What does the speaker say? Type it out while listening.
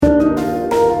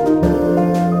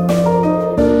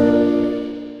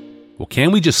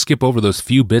can we just skip over those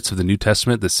few bits of the New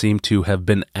Testament that seem to have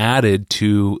been added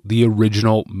to the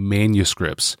original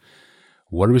manuscripts?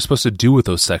 What are we supposed to do with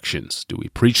those sections? Do we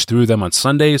preach through them on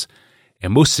Sundays?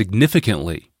 And most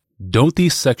significantly, don't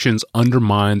these sections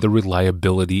undermine the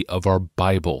reliability of our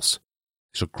Bibles?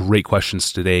 These are great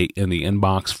questions today in the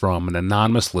inbox from an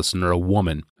anonymous listener, a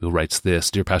woman, who writes this.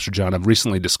 Dear Pastor John, I've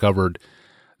recently discovered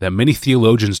that many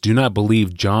theologians do not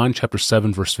believe John chapter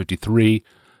 7, verse 53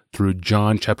 through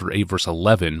John chapter 8, verse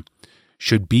 11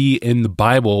 should be in the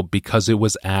Bible because it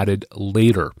was added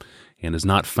later and is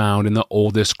not found in the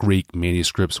oldest Greek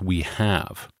manuscripts we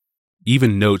have.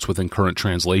 Even notes within current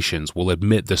translations will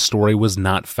admit the story was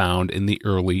not found in the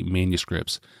early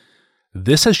manuscripts.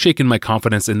 This has shaken my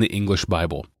confidence in the English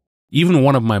Bible. Even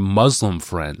one of my Muslim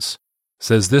friends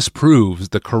says this proves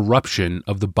the corruption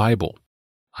of the Bible.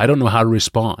 I don't know how to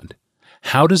respond.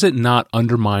 How does it not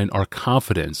undermine our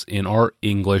confidence in our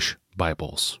English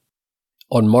Bibles?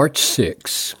 On March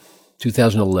 6,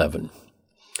 2011,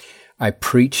 I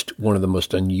preached one of the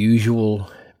most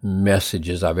unusual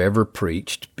messages I've ever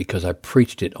preached because I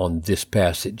preached it on this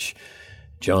passage,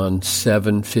 John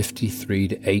 7:53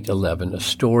 to 8:11, a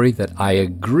story that I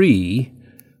agree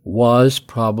was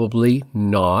probably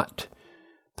not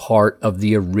part of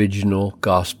the original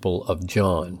Gospel of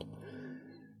John.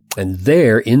 And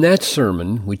there, in that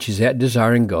sermon, which is at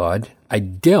Desiring God, I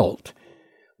dealt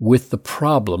with the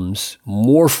problems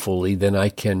more fully than I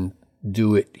can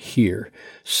do it here.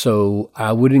 So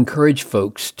I would encourage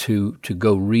folks to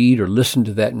go read or listen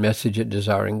to that message at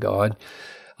Desiring God.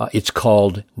 It's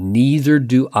called Neither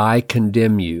Do I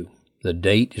Condemn You. The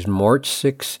date is March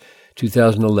 6,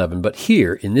 2011. But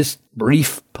here, in this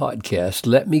brief podcast,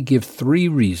 let me give 3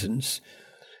 reasons,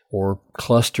 or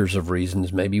clusters of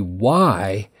reasons maybe,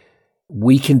 why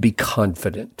we can be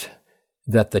confident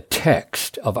that the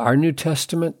text of our New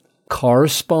Testament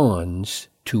corresponds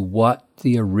to what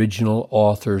the original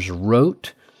authors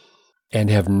wrote and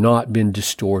have not been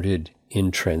distorted in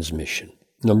transmission.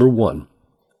 Number 1,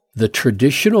 the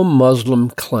traditional Muslim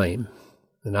claim,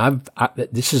 and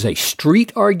this is a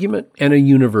street argument and a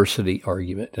university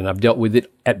argument, and I've dealt with it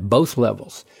at both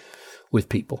levels with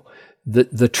people.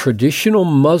 The traditional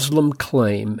Muslim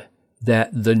claim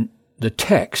that the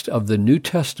text of the New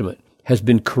Testament has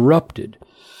been corrupted,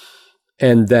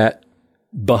 and that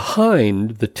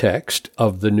behind the text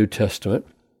of the New Testament,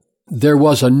 there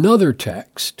was another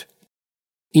text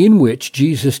in which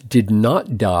Jesus did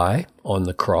not die on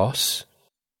the cross,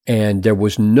 and there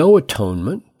was no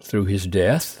atonement through his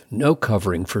death, no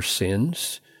covering for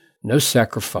sins, no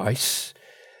sacrifice,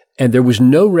 and there was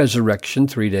no resurrection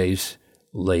 3 days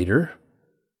later.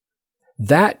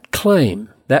 That claim,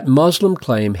 that Muslim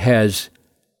claim, has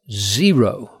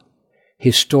 0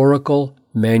 historical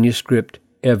manuscript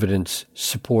evidence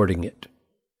supporting it.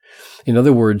 In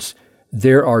other words,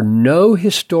 there are no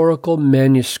historical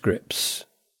manuscripts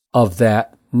of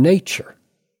that nature.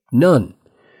 None.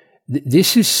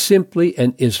 This is simply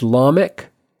an Islamic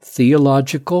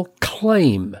theological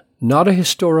claim, not a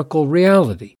historical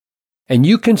reality. And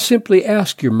you can simply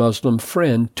ask your Muslim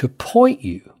friend to point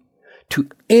you to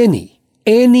any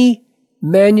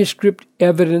manuscript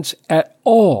evidence at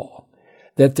all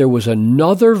that there was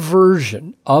another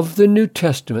version of the New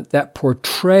Testament that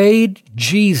portrayed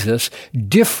Jesus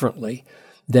differently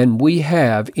than we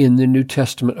have in the New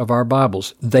Testament of our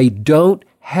Bibles. They don't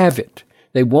have it.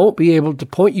 They won't be able to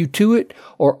point you to it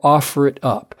or offer it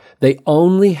up. They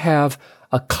only have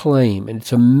a claim, and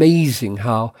it's amazing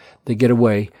how they get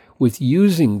away with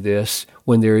using this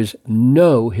when there is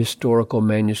no historical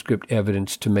manuscript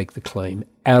evidence to make the claim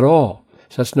at all.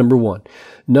 So that's number 1.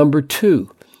 Number 2,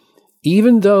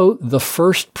 even though the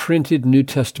first printed New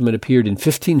Testament appeared in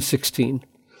 1516,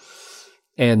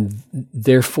 and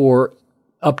therefore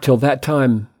up till that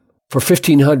time, for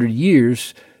 1,500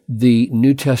 years, the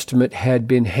New Testament had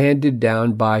been handed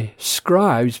down by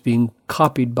scribes being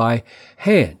copied by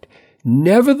hand.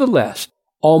 Nevertheless,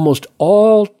 almost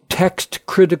all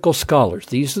text-critical scholars,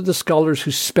 these are the scholars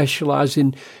who specialize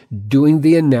in doing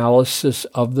the analysis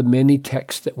of the many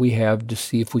texts that we have to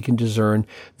see if we can discern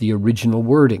the original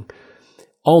wording.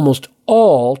 Almost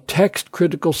all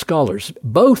text-critical scholars,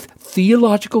 both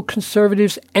theological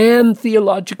conservatives and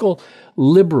theological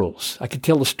liberals. I could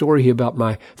tell a story about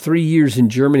my 3 years in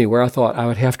Germany where I thought I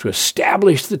would have to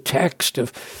establish the text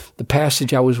of the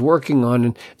passage I was working on,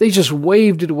 and they just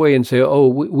waved it away and say, "Oh,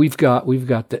 we've got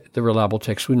the reliable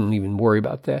text. We don't even worry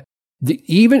about that."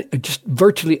 Even just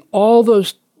virtually all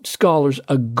those scholars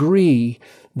agree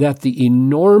that the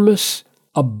enormous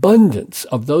abundance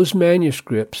of those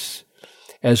manuscripts,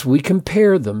 as we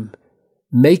compare them,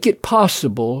 make it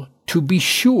possible to be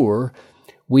sure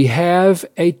we have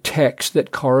a text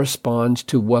that corresponds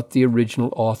to what the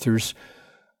original authors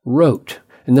wrote.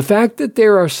 And the fact that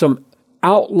there are some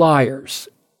outliers,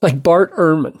 like Bart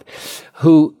Ehrman,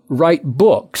 who write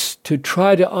books to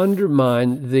try to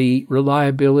undermine the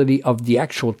reliability of the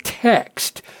actual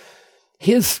text,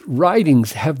 his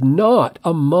writings have not,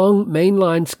 among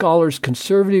mainline scholars,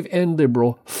 conservative and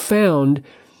liberal, found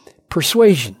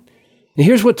persuasion. And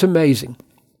here's what's amazing.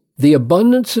 The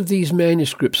abundance of these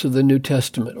manuscripts of the New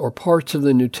Testament, or parts of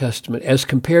the New Testament, as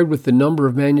compared with the number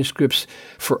of manuscripts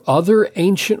for other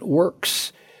ancient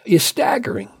works, is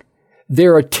staggering.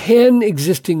 There are 10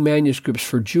 existing manuscripts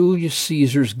for Julius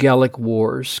Caesar's Gallic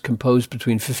Wars, composed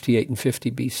between 58 and 50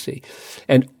 BC,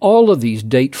 and all of these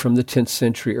date from the 10th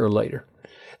century or later.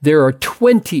 There are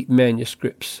 20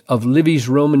 manuscripts of Livy's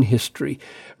Roman history,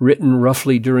 written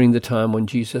roughly during the time when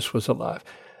Jesus was alive.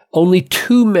 Only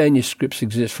 2 manuscripts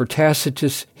exist for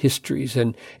Tacitus' histories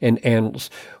and annals,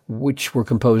 which were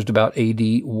composed about AD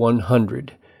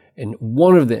 100. And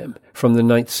one of them from the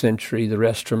 9th century, the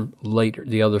rest from later,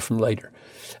 the other from later.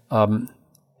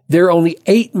 There are only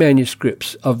 8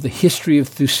 manuscripts of the history of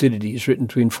Thucydides, written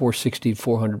between 460 and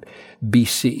 400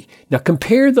 BC. Now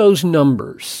compare those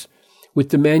numbers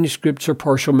with the manuscripts or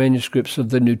partial manuscripts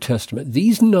of the New Testament.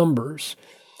 These numbers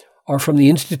are from the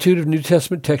Institute of New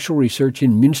Testament Textual Research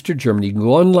in Münster, Germany. You can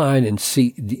go online and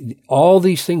see all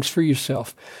these things for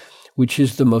yourself, which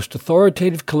is the most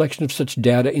authoritative collection of such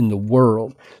data in the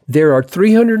world. There are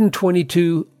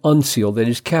 322 unsealed, that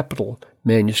is capital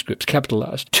manuscripts,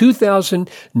 capitalized,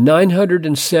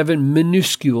 2,907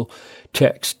 minuscule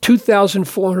texts,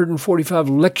 2,445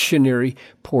 lectionary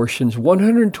portions,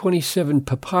 127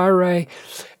 papyri,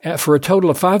 for a total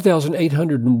of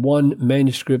 5,801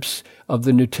 manuscripts of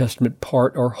the New Testament,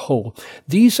 part or whole.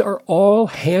 These are all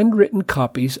handwritten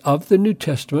copies of the New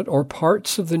Testament or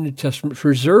parts of the New Testament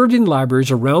preserved in libraries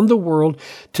around the world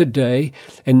today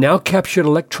and now captured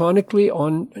electronically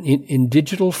in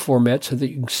digital format so that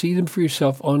you can see them for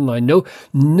yourself online.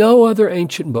 No other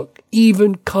ancient book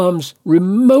even comes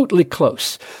remotely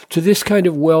close to this kind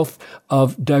of wealth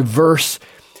of diverse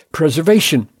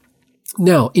preservation.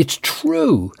 Now, it's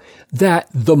true that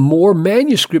the more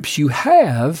manuscripts you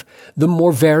have, the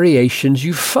more variations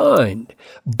you find.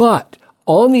 But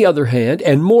on the other hand,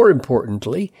 and more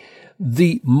importantly,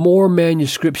 the more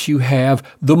manuscripts you have,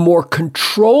 the more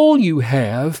control you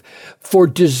have for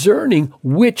discerning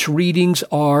which readings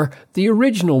are the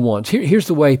original ones. Here's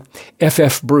the way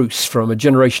F.F. Bruce from a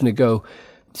generation ago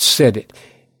said it.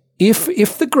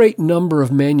 If the great number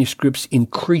of manuscripts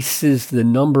increases the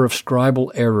number of scribal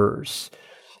errors,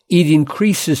 it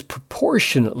increases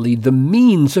proportionately the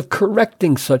means of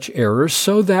correcting such errors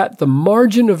so that the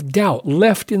margin of doubt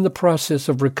left in the process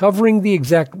of recovering the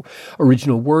exact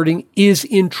original wording is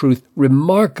in truth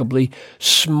remarkably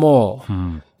small.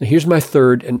 Now, here's my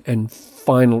third and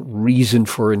final reason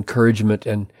for encouragement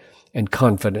and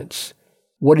confidence.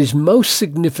 What is most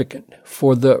significant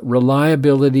for the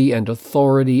reliability and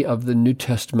authority of the New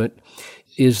Testament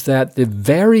is that the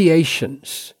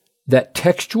variations that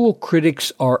textual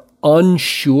critics are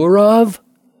unsure of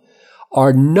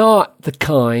are not the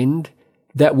kind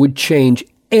that would change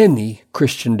any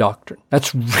Christian doctrine.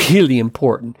 That's really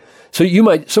important. So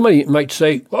somebody might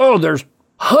say, oh, there's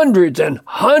hundreds and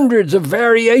hundreds of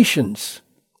variations.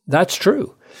 That's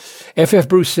true. F.F.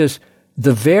 Bruce says,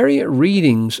 the variant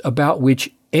readings about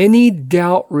which any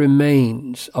doubt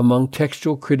remains among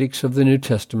textual critics of the New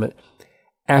Testament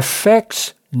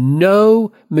affects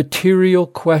no material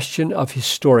question of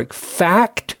historic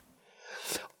fact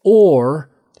or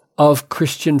of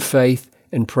Christian faith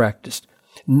and practice.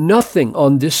 Nothing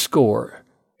on this score,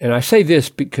 and I say this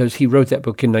because he wrote that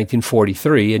book in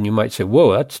 1943, and you might say,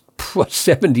 whoa, that's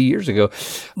 70 years ago.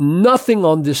 Nothing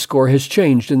on this score has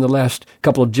changed in the last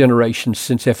couple of generations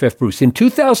since F.F. Bruce. In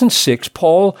 2006,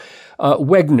 Paul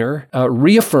Wegner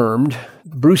reaffirmed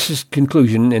Bruce's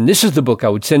conclusion, and this is the book I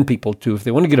would send people to if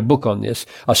they want to get a book on this,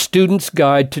 A Student's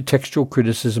Guide to Textual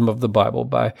Criticism of the Bible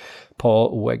by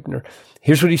Paul Wegner.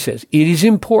 Here's what he says. It is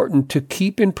important to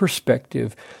keep in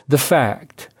perspective the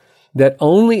fact that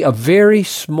only a very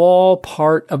small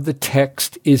part of the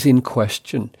text is in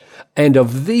question, and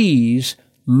of these,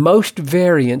 most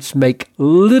variants make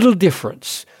little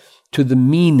difference to the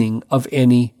meaning of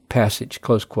any passage,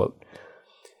 close quote.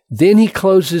 Then he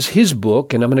closes his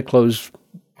book, and I'm going to close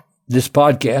this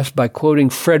podcast by quoting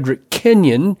Frederick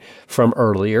Kenyon from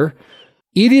earlier.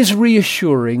 It is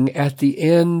reassuring at the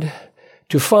end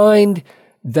to find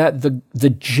that the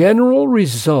general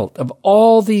result of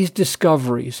all these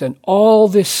discoveries and all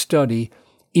this study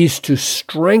is to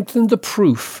strengthen the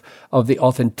proof of the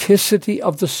authenticity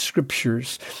of the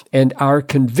Scriptures and our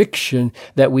conviction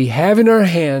that we have in our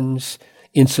hands,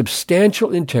 in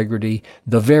substantial integrity,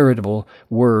 the veritable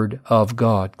Word of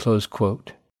God." Close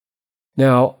quote.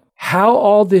 Now, how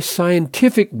all this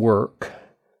scientific work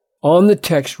on the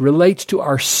text relates to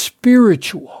our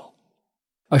spiritual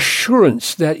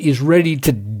assurance that is ready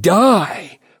to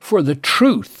die for the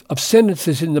truth of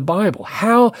sentences in the Bible,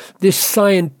 how this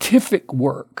scientific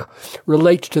work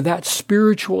relates to that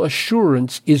spiritual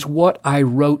assurance is what I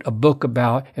wrote a book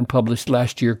about and published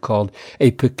last year called A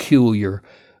Peculiar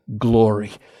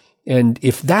Glory. And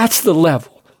if that's the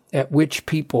level at which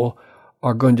people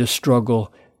are going to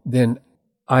struggle, then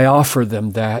I offer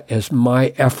them that as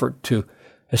my effort to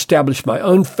establish my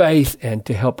own faith and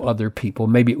to help other people.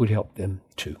 Maybe it would help them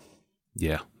too.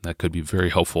 Yeah, that could be very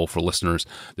helpful for listeners.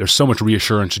 There's so much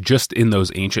reassurance just in those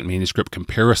ancient manuscript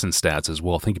comparison stats as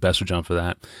well. Thank you, Pastor John, for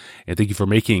that. And thank you for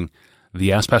making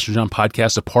the Ask Pastor John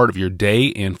podcast a part of your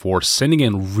day and for sending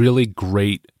in really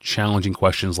great, challenging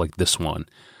questions like this one.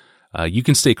 You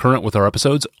can stay current with our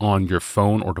episodes on your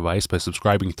phone or device by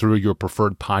subscribing through your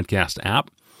preferred podcast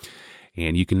app.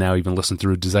 And you can now even listen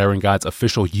through Desiring God's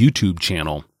official YouTube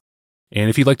channel. And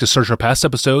if you'd like to search our past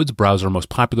episodes, browse our most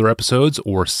popular episodes,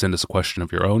 or send us a question of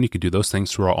your own, you can do those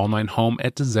things through our online home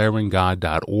at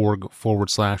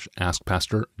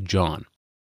desiringgod.org/AskPastorJohn.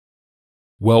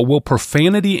 Well, will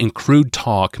profanity and crude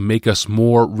talk make us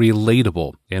more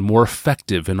relatable and more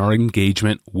effective in our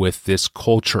engagement with this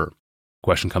culture?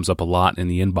 Question comes up a lot in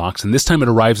the inbox, and this time it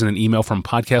arrives in an email from a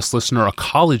podcast listener, a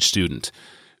college student,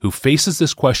 who faces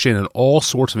this question and all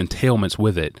sorts of entailments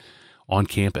with it on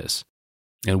campus.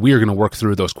 And we are going to work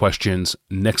through those questions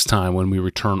next time when we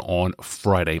return on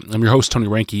Friday. I'm your host, Tony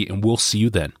Reinke, and we'll see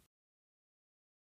you then.